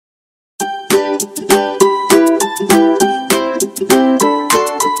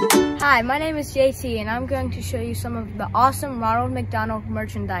Hi, my name is JT and I'm going to show you some of the awesome Ronald McDonald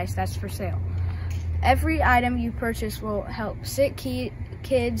merchandise that's for sale. Every item you purchase will help sick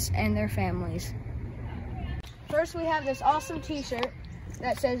kids and their families. First, we have this awesome t-shirt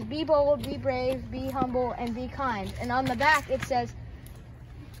that says be bold, be brave, be humble, and be kind. And on the back it says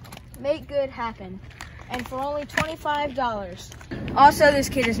make good happen. And for only $25. Also, this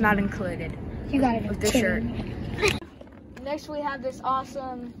kit is not included. You got it with the shirt. Next, we have this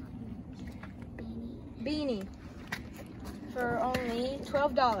awesome beanie for only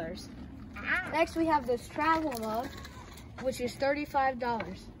 $12. Next, we have this travel mug, which is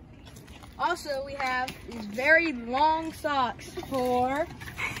 $35. Also, we have these very long socks for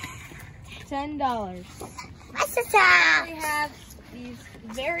 $10. We have these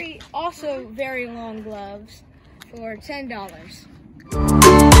very long gloves for $10.